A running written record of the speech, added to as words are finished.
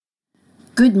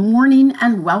Good morning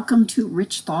and welcome to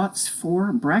Rich Thoughts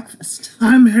for Breakfast.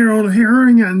 I'm Harold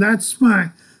Herring, and that's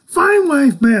my fine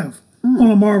wife, Bev,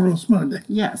 on a marvelous Monday.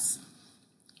 Yes.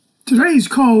 Today's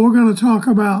call, we're going to talk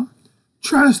about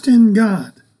trust in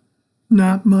God,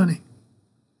 not money.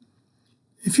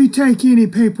 If you take any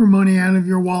paper money out of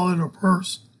your wallet or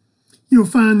purse, you'll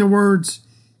find the words,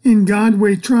 "In God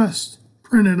we trust,"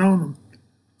 printed on them,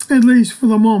 at least for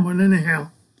the moment anyhow.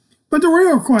 But the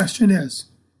real question is,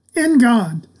 in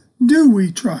God, do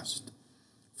we trust?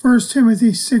 1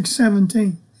 Timothy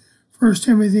 6:17. 1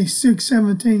 Timothy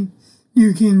 6:17,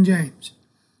 New King James.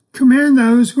 Command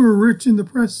those who are rich in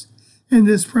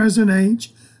this present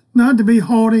age not to be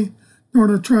haughty, nor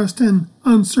to trust in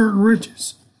uncertain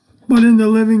riches, but in the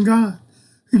living God,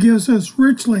 who gives us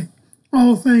richly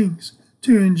all things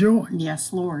to enjoy.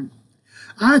 Yes, Lord.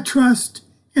 I trust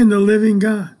in the living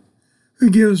God, who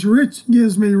gives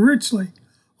me richly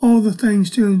all the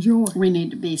things to enjoy. We need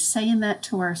to be saying that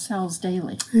to ourselves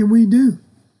daily. And we do.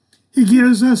 He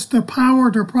gives us the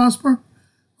power to prosper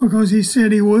because he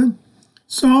said he would.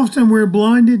 So often we're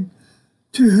blinded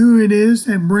to who it is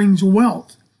that brings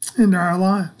wealth into our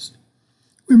lives.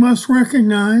 We must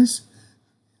recognize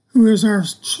who our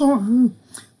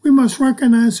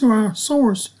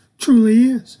source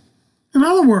truly is. In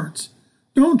other words,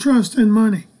 don't trust in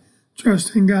money,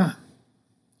 trust in God.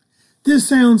 This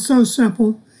sounds so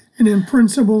simple, and in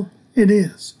principle, it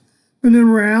is. But in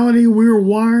reality, we are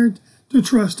wired to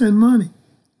trust in money,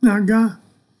 not God.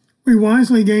 We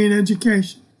wisely gain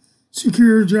education,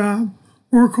 secure a job,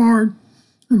 work hard,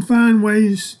 and find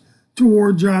ways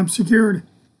toward job security.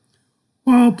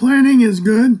 While planning is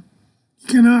good, you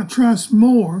cannot trust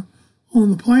more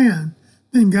on the plan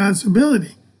than God's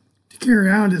ability to carry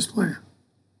out his plan.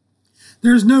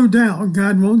 There's no doubt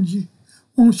God wants you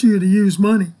to use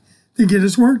money to get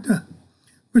his work done.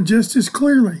 But just as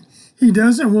clearly, he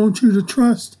doesn't want you to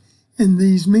trust in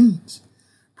these means.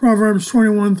 Proverbs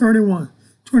 21:31.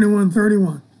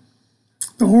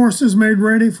 The horse is made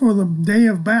ready for the day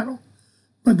of battle,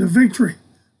 but the victory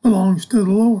belongs to the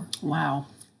Lord. Wow.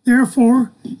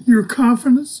 Therefore, your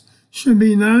confidence should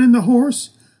be not in the horse,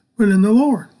 but in the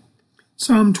Lord.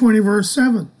 Psalm 20 verse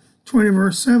 7.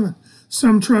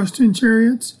 Some trust in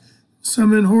chariots,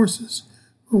 some in horses,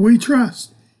 but we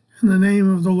trust in the name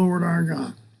of the Lord our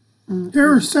God.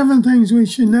 There are 7 things we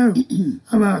should know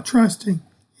about trusting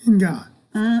in God.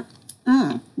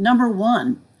 Number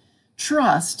 1,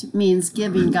 trust means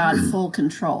giving God full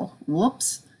control.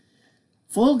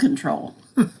 Full control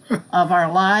of our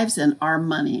lives and our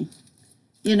money.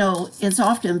 You know, it's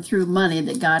often through money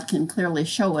that God can clearly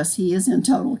show us he is in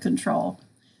total control.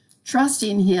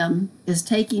 Trusting him is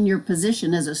taking your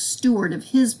position as a steward of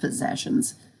his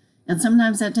possessions, and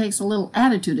sometimes that takes a little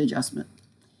attitude adjustment.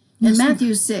 In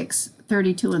Matthew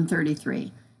 6:32 and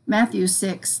 33, Matthew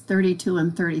 6:32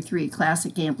 and 33,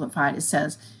 Classic Amplified, it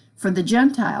says, "For the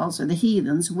Gentiles or the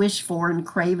heathens wish for and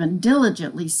crave and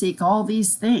diligently seek all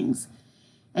these things,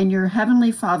 and your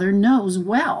heavenly Father knows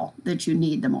well that you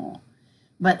need them all.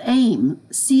 But aim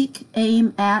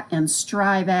at, and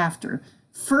strive after,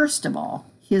 first of all,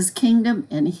 his kingdom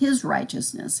and his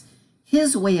righteousness,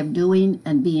 his way of doing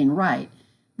and being right.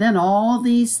 Then all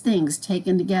these things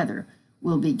taken together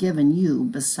will be given you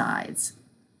besides."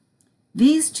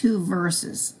 These 2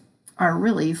 verses are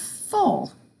really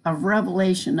full of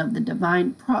revelation of the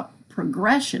divine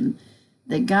progression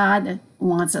that God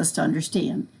wants us to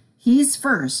understand. He's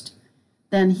first,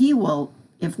 then he will,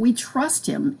 if we trust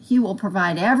him, he will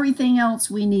provide everything else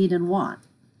we need and want.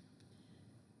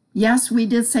 Yes, we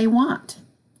did say want.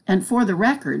 And for the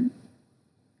record,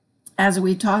 as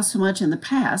we talked so much in the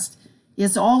past,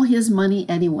 it's all his money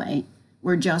anyway.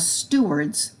 We're just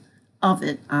stewards of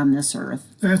it on this earth.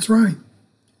 That's right.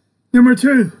 Number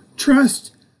 2, trust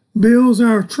builds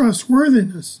our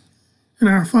trustworthiness in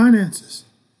our finances.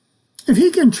 If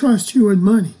he can trust you with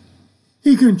money,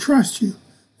 he can trust you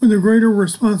with the greater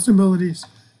responsibilities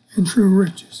and true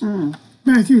riches.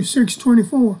 Matthew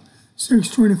 6:24.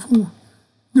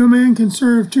 No man can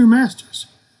serve 2 masters.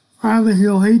 Either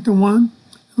he'll hate the one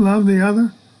and love the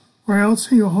other, or else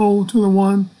he'll hold to the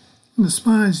one and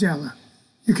despise the other.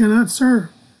 You cannot serve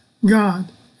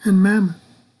God and mammon.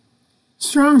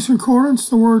 Strong's Concordance,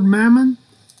 the word mammon,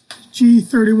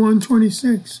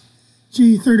 G3126.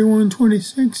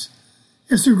 G3126.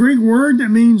 It's a Greek word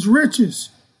that means riches,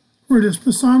 where it is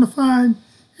personified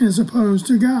and is opposed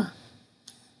to God.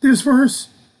 This verse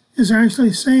is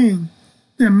actually saying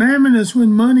that mammon is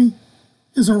when money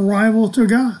is a rival to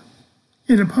God.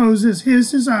 It opposes his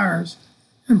desires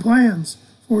and plans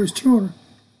for his children.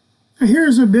 Now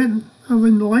here's a bit of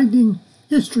enlightening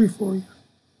history for you.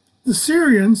 The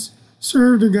Syrians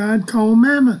served a god called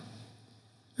Mammon.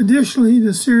 Additionally,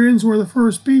 the Syrians were the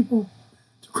first people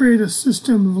to create a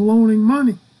system of loaning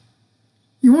money.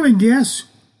 You want to guess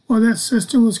what that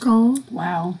system was called?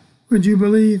 Wow. Would you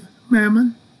believe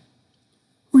Mammon?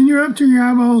 When you're up to your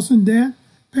eyeballs in debt,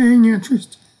 paying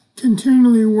interest,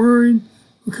 continually worried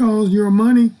because your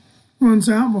money runs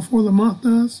out before the month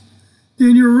does,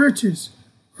 then your riches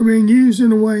are being used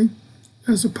in a way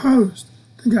as opposed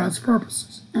to God's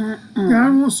purposes.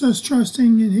 God wants us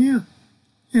trusting in Him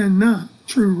and not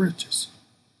true riches.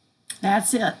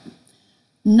 That's it.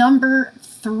 Number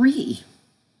 3.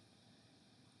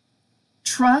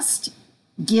 Trust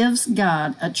gives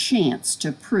God a chance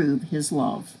to prove His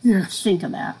love. Yes. Think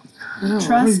of that. Hallelujah.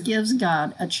 Trust gives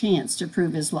God a chance to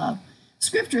prove His love.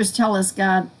 Scriptures tell us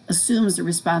God assumes the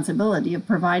responsibility of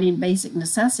providing basic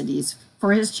necessities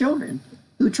for His children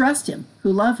who trust Him,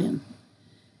 who love Him.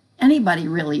 Anybody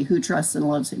really who trusts and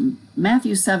loves Him.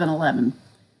 Matthew 7:11.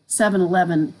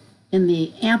 7:11 in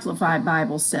the Amplified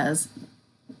Bible says,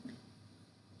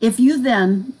 "If you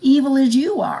then, evil as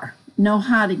you are, know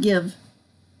how to give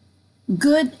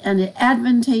good and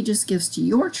advantageous gifts to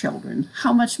your children,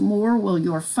 how much more will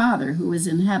your Father who is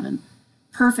in heaven,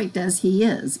 perfect as He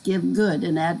is, give good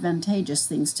and advantageous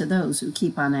things to those who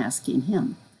keep on asking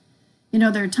Him?" You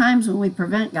know, there are times when we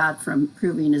prevent God from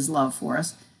proving His love for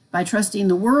us by trusting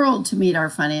the world to meet our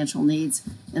financial needs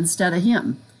instead of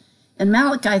Him. In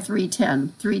Malachi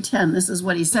 3:10, this is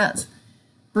what He says,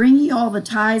 "Bring ye all the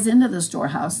tithes into the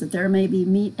storehouse, that there may be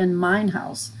meat in mine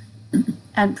house.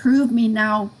 And prove me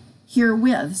now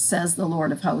herewith, says the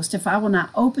Lord of hosts, if I will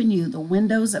not open you the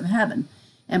windows of heaven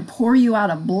and pour you out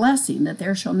a blessing, that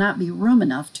there shall not be room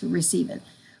enough to receive it."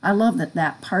 I love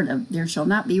that part of there shall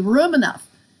not be room enough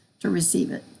to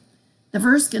receive it. The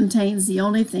verse contains the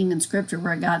only thing in Scripture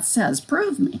where God says,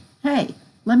 "Prove me. Hey,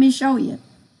 let me show you."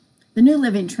 The New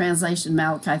Living Translation,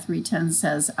 Malachi 3:10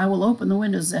 says, "I will open the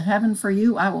windows of heaven for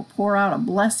you. I will pour out a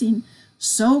blessing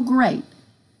so great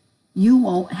you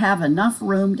won't have enough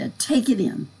room to take it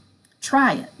in.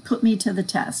 Try it. Put me to the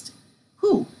test."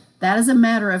 Whew, that is a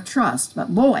matter of trust.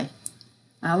 But boy,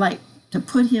 I like to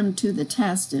put Him to the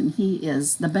test, and He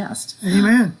is the best.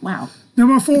 Amen. Wow.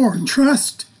 Number 4,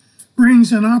 trust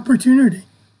brings an opportunity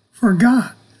for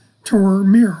God to work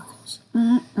miracles.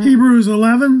 Hebrews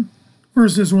 11,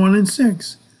 verses 1 and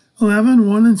 6. 11,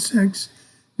 1 and 6,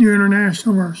 New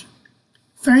International Version.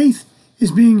 Faith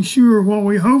is being sure of what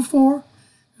we hope for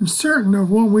and certain of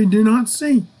what we do not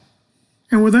see.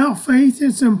 And without faith,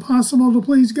 it's impossible to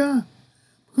please God,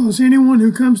 because anyone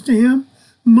who comes to Him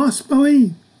must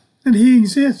believe that He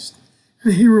exists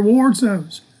and He rewards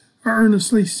those who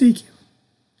earnestly seek Him.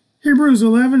 Hebrews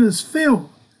 11 is filled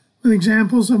with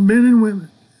examples of men and women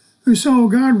who saw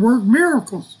God work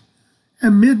miracles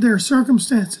amid their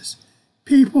circumstances,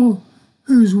 people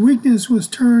whose weakness was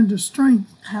turned to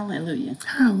strength. Hallelujah.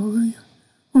 Hallelujah.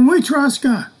 When we trust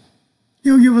God,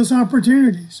 He'll give us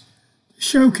opportunities to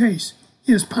showcase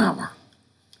His power.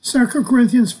 2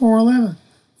 Corinthians 4:11,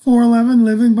 4:11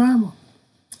 Living Bible.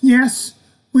 Yes,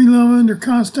 we live under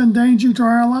constant danger to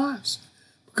our lives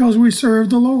because we serve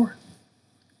the Lord.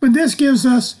 But this gives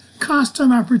us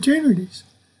constant opportunities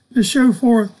to show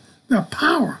forth the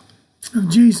power of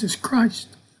Jesus Christ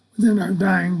within our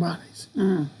dying bodies.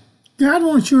 God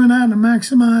wants you and I to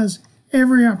maximize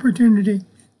every opportunity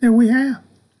that we have.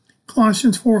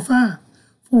 Colossians 4:5,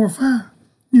 4:5,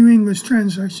 New English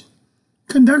Translation.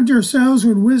 Conduct yourselves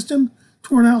with wisdom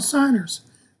toward outsiders,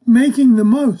 making the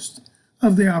most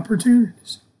of the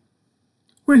opportunities.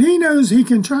 When He knows He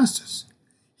can trust us,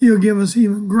 He'll give us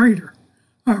even greater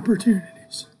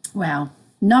opportunities. Wow.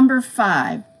 Number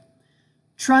 5,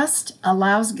 trust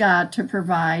allows God to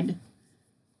provide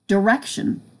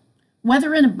direction.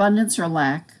 Whether in abundance or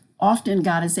lack, often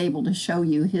God is able to show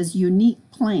you His unique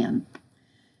plan.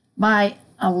 By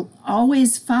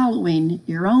always following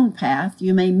your own path,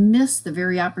 you may miss the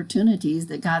very opportunities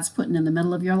that God's putting in the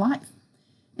middle of your life.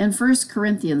 In 1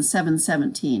 Corinthians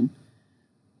 7:17,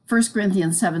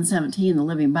 the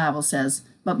Living Bible says,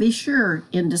 "But be sure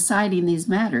in deciding these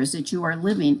matters that you are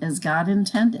living as God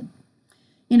intended."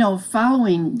 You know,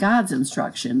 following God's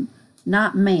instruction,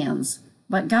 not man's,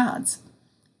 but God's.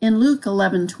 In Luke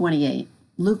 11:28,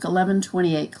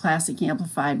 Classic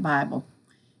Amplified Bible,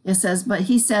 it says, "But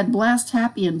He said, blessed,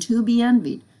 happy, and to be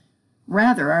envied,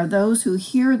 rather are those who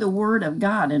hear the word of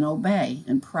God and obey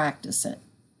and practice it."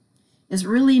 It's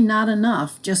really not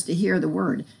enough just to hear the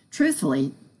word.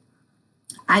 Truthfully,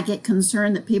 I get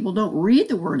concerned that people don't read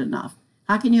the word enough.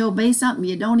 How can you obey something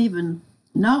you don't even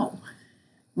know?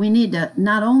 We need to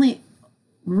not only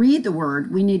read the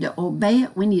word, we need to obey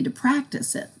it, we need to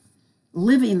practice it.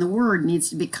 Living the Word needs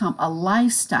to become a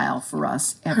lifestyle for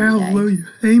us every day. Hallelujah.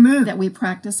 Amen. That we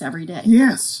practice every day.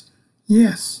 Yes.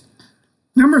 Yes.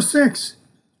 Number 6,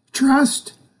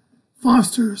 trust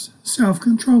fosters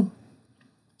self-control.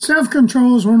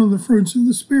 Self-control is one of the fruits of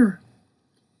the Spirit.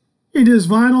 It is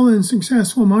vital in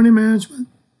successful money management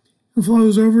and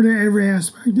flows over to every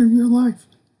aspect of your life.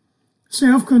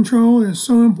 Self-control is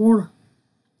so important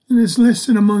and is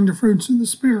listed among the fruits of the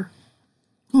Spirit.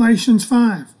 Galatians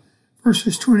 5,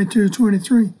 verses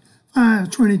 22-23,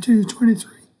 5:22-23,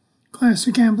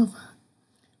 Classic Amplified.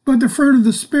 But the fruit of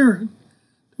the Spirit,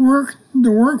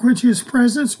 the work which His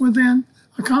presence within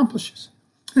accomplishes,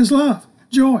 is love,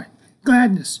 joy,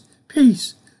 gladness,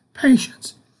 peace,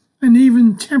 patience, and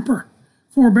even temper,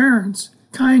 forbearance,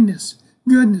 kindness,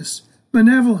 goodness,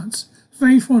 benevolence,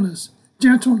 faithfulness,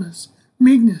 gentleness,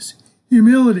 meekness,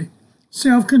 humility,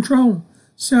 self-control,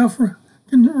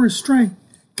 self-restraint,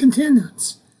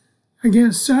 continuance.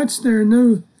 Against such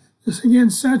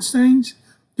things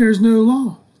there is no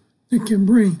law that can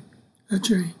bring a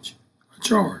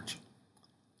charge.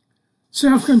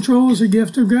 Self-control is a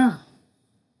gift of God.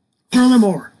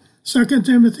 Furthermore, 2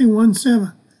 Timothy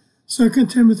 1:7, 2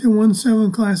 Timothy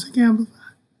 1:7, Classic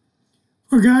Amplified.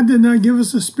 For God did not give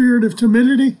us a spirit of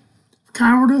timidity, of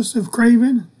cowardice, of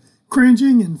craving,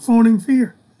 cringing, and phoning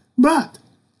fear, but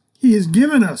He has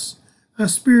given us a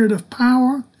spirit of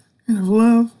power and of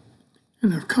love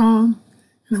and of calm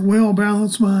and a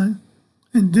well-balanced mind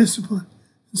and discipline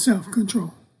and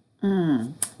self-control.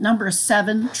 Number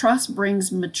 7, trust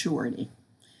brings maturity.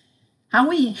 How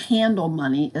we handle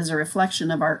money is a reflection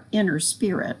of our inner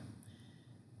spirit.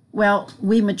 Well,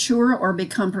 we mature or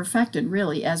become perfected,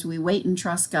 really, as we wait and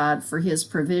trust God for His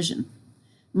provision.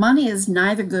 Money is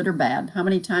neither good or bad. How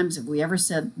many times have we ever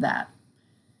said that?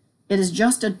 It is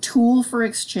just a tool for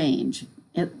exchange,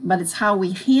 but it's how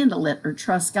we handle it or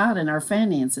trust God in our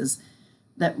finances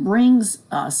that brings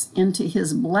us into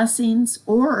His blessings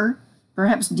or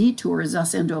perhaps detours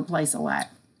us into a place of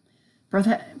lack.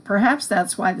 Perhaps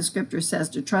that's why the scripture says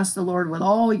to trust the Lord with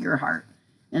all your heart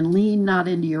and lean not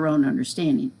into your own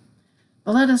understanding.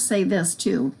 But let us say this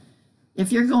too.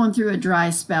 If you're going through a dry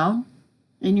spell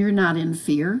and you're not in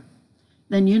fear,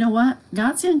 then you know what?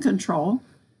 God's in control.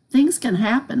 Things can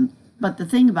happen, but the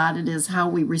thing about it is how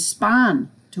we respond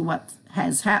to what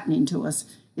is happening to us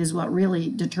is what really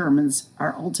determines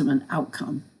our ultimate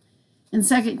outcome. In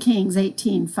 2 Kings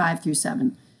 18,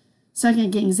 5-7,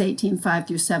 2 Kings 18,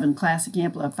 5-7, Classic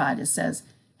Amplified, it says,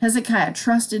 Hezekiah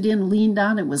trusted in, leaned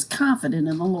on, and was confident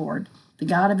in the Lord, the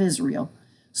God of Israel,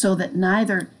 so that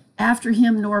neither after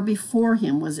him nor before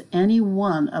him was any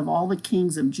one of all the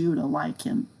kings of Judah like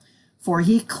him. For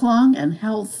he clung and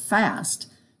held fast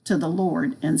to the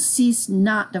Lord and ceased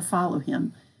not to follow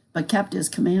him, but kept his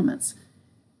commandments,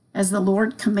 as the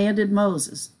Lord commanded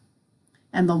Moses.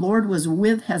 And the Lord was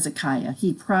with Hezekiah.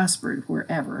 He prospered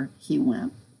wherever he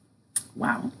went.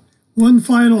 Wow. One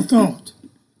final thought.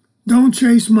 Don't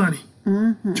chase money.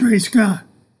 Chase God.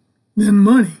 Then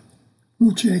money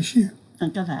will chase you.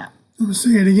 Think of that. I'm going to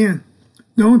say it again.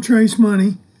 Don't chase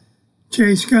money.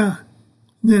 Chase God.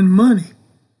 Then money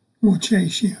will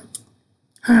chase you.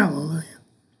 Hallelujah.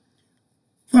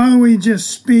 Father, we just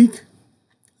speak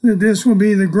that this will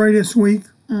be the greatest week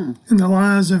in the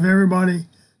lives of everybody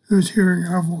who's hearing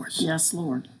our voice. Yes,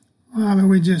 Lord. Father,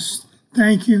 we just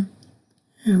thank you,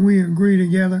 and we agree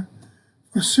together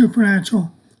for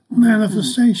supernatural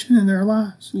manifestation in their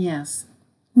lives. Yes.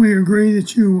 We agree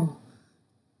that you will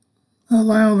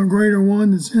allow the greater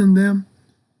one that's in them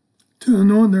to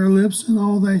anoint their lips in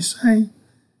all they say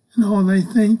and all they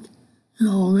think and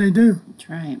all they do. That's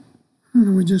right.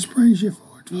 And we just praise you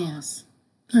for it, Father. Yes.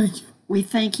 Thank you. We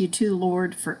thank you too,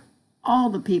 Lord, for all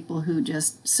the people who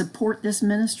just support this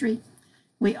ministry.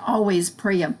 We always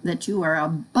pray that you are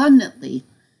abundantly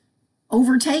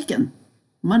overtaken,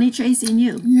 money chasing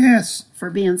you. Yes.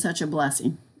 For being such a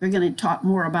blessing. We're going to talk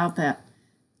more about that.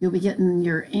 You'll be getting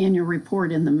your annual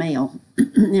report in the mail,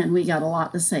 and we got a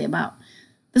lot to say about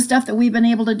the stuff that we've been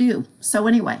able to do. So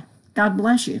anyway, God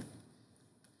bless you.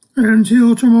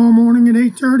 Until tomorrow morning at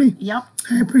 8:30. Yep.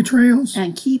 Happy trails.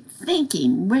 And keep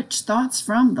thinking rich thoughts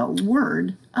from the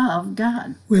Word of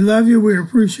God. We love you. We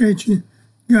appreciate you.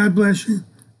 God bless you.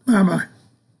 Bye-bye.